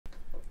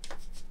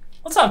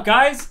What's up,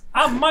 guys?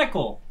 I'm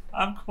Michael.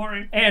 I'm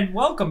Corey. And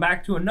welcome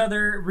back to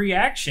another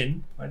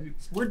reaction.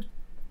 Welcome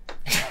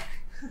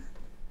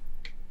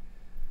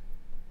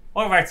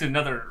back to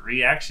another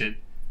reaction.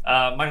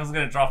 Michael's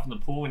going to draw from the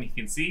pool and you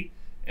can see.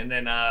 And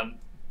then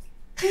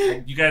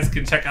you guys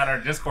can check out our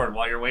Discord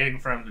while you're waiting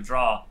for him to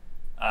draw.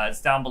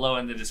 It's down below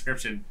in the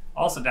description.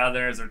 Also down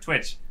there is our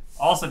Twitch.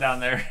 Also down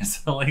there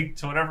is a link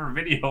to whatever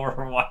video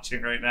we're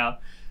watching right now.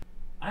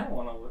 I don't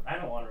want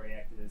to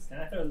react to this. Can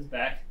I throw this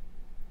back?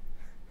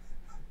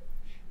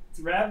 It's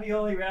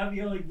Ravioli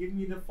Ravioli, give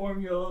me the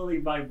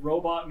formuoli by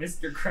Robot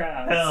Mr.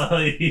 Krabs. Hell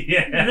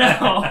yeah.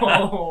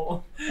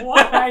 No.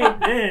 Why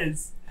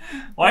this?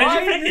 Why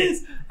did you pick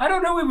this? I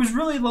don't know. It was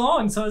really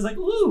long, so I was like,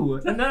 ooh.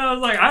 And then I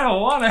was like, I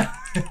don't want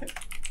to.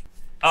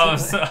 Oh,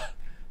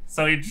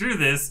 so he drew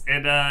this,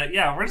 and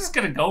yeah, we're just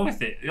going to go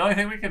with it. The only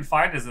thing we can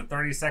find is a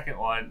 30-second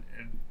one,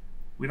 and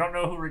we don't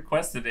know who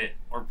requested it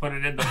or put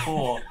it in the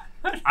pool.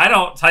 I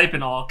don't type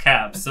in all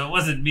caps, so it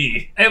wasn't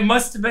me. It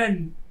must have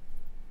been...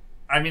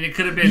 I mean, it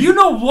could have been... You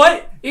know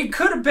what? It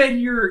could have been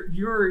your...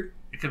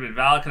 It could have been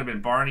Val, it could have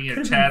been Barney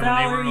and Chad when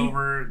they were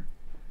over.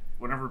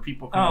 Whenever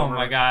people come over. Oh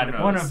my god,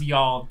 one of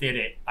y'all did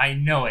it. I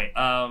know it.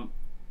 But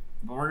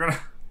we're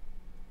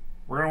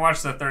gonna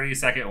watch the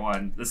 30-second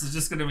one. This is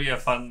just gonna be a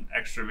fun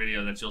extra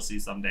video that you'll see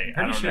someday.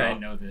 I'm pretty sure I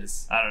know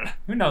this. I don't know.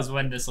 Who knows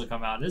when this will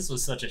come out? This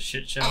was such a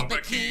shit show. Oh,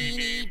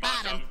 Bikini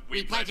Bottom,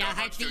 we pledge our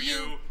hearts to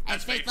you,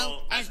 as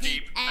faithful, as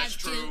deep, as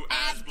true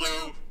as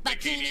blue.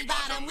 Bikini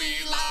Bottom, we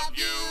love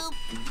you.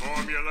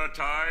 Formula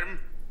time.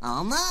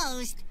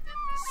 Almost.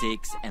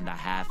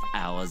 6.5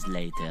 hours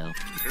later.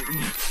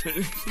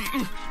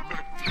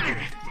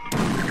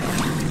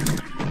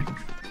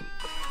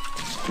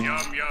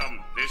 Yum yum,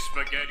 this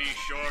spaghetti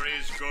sure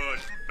is good.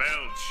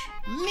 Belch.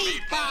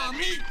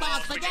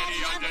 Meatball,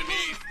 spaghetti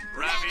underneath.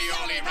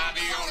 Ravioli,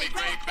 ravioli,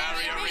 Great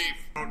Barrier Reef.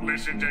 Don't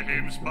listen to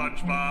him,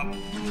 SpongeBob.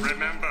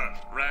 Remember,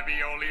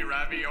 ravioli,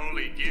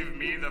 ravioli, give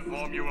me the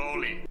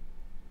formuoli.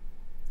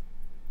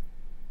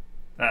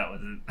 That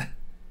wasn't...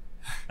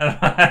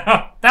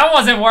 That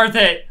wasn't worth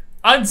it.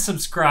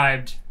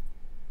 Unsubscribed.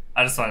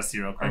 I just want to see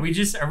real quick. Are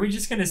we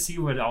just gonna see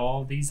what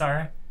all these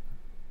are?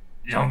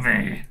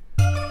 Yummy.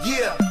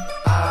 Yeah,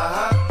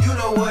 you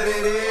know what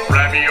it is.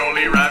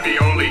 Ravioli,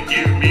 ravioli,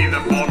 give me the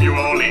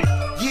formuoli.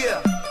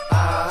 Yeah,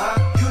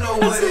 you know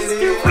what it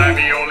is.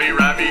 Ravioli,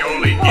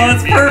 ravioli,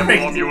 that's give me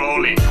perfect. the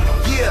formuoli.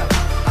 Yeah,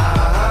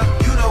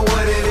 you know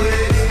what it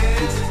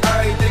is.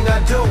 Everything I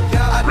do,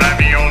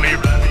 Ravioli,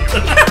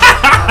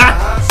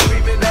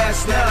 screaming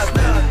that's not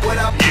what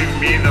I give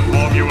me the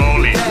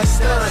formuoli. that's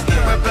not.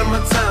 Rep in my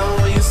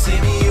town when you see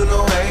me, you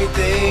know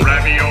everything.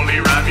 Ravioli,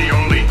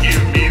 ravioli,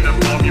 give me the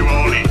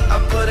formuoli. I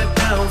put it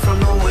down from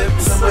the whip.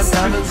 Some of my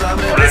diamonds I'm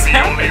in.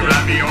 Ravioli,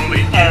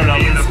 ravioli, I don't know,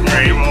 give me this the is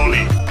great.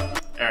 formuoli.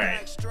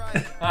 Alright.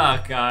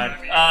 Oh god.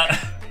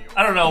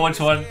 I don't know which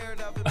one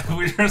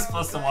we were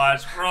supposed to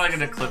watch. We're only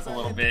gonna clip a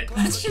little bit.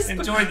 Let's just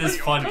enjoy this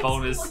fun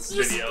bonus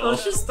video.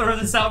 Let's just throw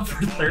this out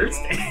for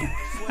Thursday.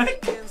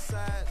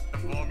 The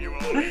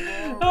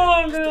formuoli.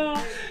 Oh no.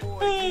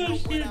 Oh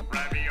shit.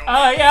 Ravioli,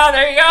 Oh yeah,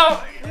 there you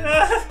go.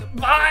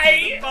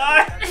 Bye.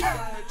 Bye.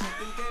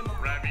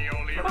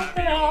 ravioli, What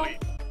the hell? ravioli.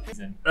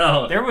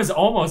 Oh, There was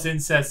almost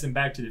incest in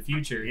Back to the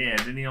Future. yeah,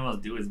 didn't he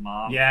almost do his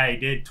mom? Yeah, he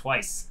did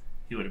twice.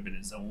 He would have been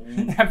his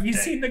own. Have you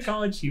thing. seen the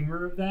college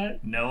humor of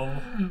that? No.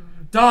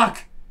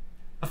 Doc,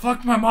 I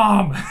fucked my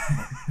mom.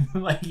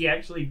 Like he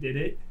actually did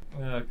it.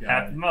 Oh god.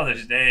 Happy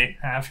Mother's Day.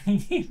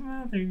 Happy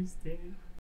Mother's Day.